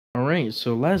Alright,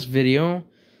 so last video,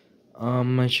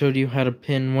 I showed you how to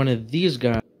pin one of these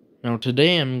guys. Now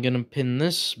today I'm gonna pin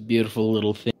this beautiful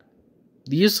little thing.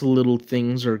 These little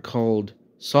things are called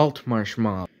salt marsh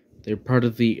moths. They're part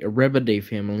of the Erebidae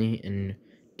family and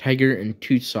tiger and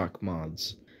tootsock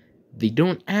moths. They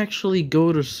don't actually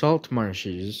go to salt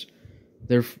marshes,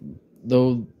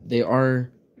 though they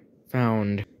are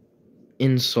found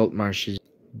in salt marshes.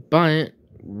 But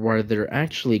why they're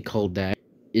actually called that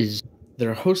is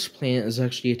their host plant is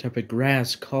actually a type of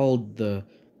grass called the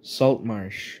salt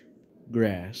marsh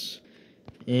grass.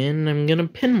 And I'm gonna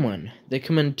pin one. They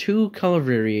come in two color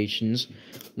variations.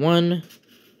 One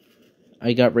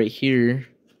I got right here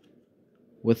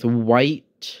with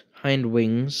white hind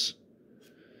wings.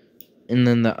 And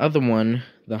then the other one,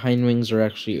 the hind wings are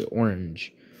actually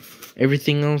orange.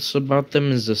 Everything else about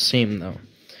them is the same though.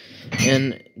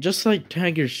 And just like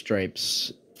tiger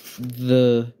stripes,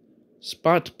 the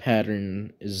spot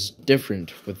pattern is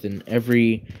different within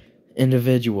every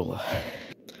individual.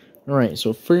 Alright,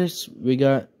 so first we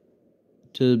got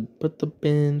to put the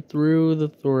pin through the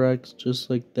thorax just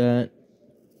like that.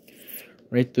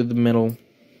 Right through the middle.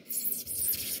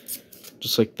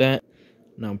 Just like that.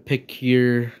 Now pick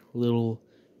your little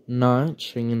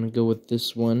notch. I'm going to go with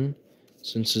this one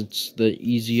since it's the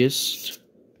easiest.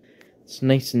 It's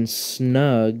nice and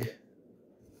snug.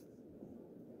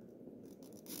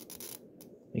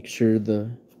 Make sure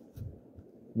the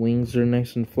wings are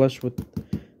nice and flush with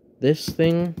this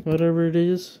thing, whatever it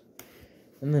is.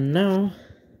 And then now,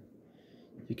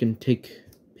 you can take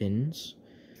pins.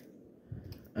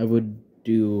 I would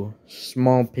do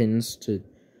small pins to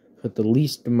put the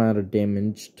least amount of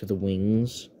damage to the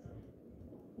wings.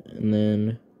 And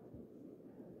then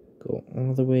go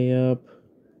all the way up.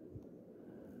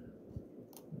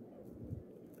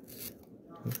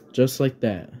 Just like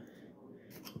that.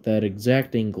 That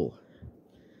exact angle.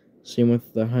 Same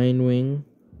with the hind wing.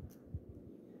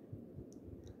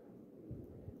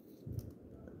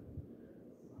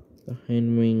 The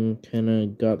hind wing kind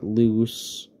of got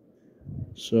loose,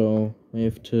 so I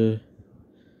have to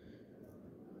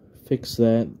fix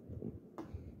that.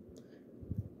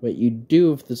 What you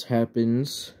do if this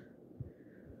happens,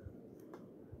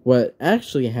 what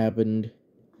actually happened,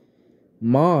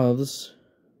 moths,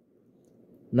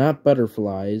 not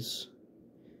butterflies,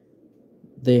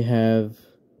 they have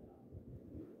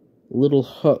a little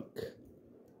hook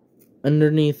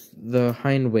underneath the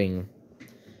hind wing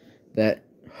that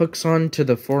hooks onto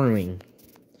the forewing.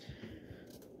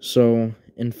 So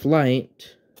in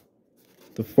flight,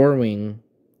 the forewing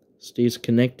stays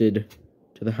connected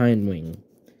to the hind wing.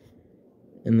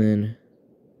 And then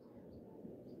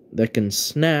that can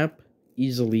snap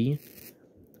easily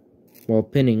while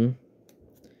pinning.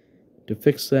 To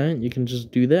fix that, you can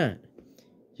just do that.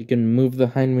 You can move the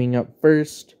hind wing up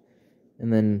first,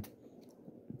 and then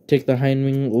take the hind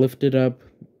wing, lift it up,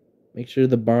 make sure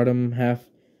the bottom half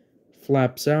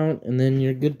flaps out, and then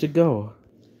you're good to go.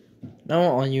 Now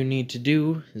all you need to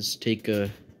do is take a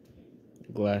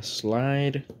glass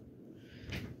slide,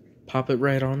 pop it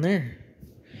right on there.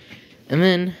 And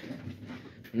then,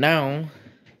 now,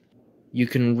 you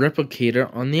can replicate it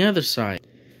on the other side.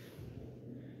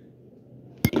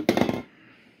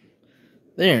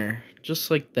 There,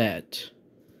 just like that.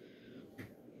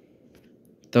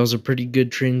 That was a pretty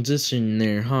good transition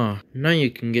there, huh? Now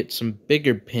you can get some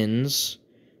bigger pins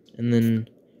and then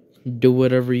do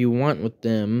whatever you want with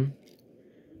them.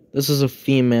 This is a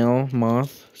female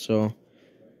moth, so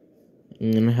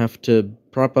I'm gonna have to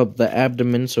prop up the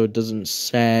abdomen so it doesn't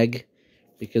sag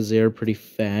because they are pretty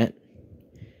fat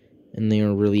and they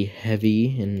are really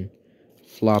heavy and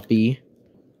floppy.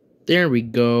 There we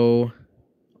go.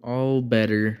 All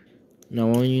better. Now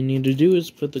all you need to do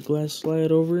is put the glass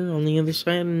slide over on the other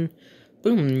side and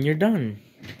boom, you're done.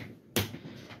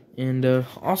 And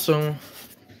also,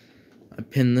 I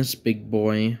pinned this big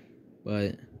boy,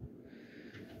 but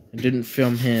I didn't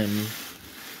film him.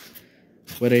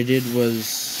 What I did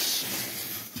was,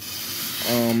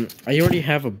 I already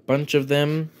have a bunch of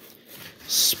them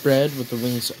spread with the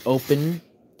wings open,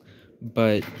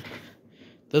 but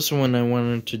this one I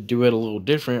wanted to do it a little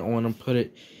different. I want to put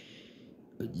it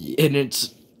in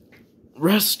its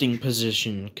resting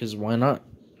position, because why not?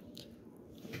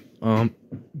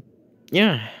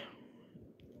 Yeah.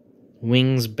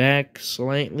 Wings back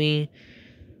slightly.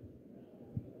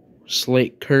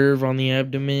 Slight curve on the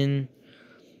abdomen.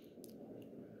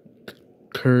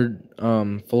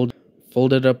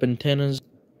 Folded up antennas.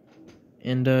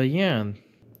 And, yeah.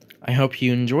 I hope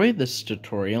you enjoyed this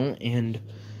tutorial, and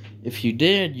if you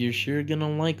did, you're sure gonna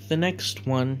like the next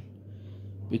one,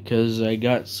 because I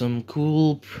got some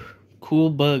cool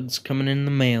bugs coming in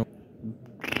the mail.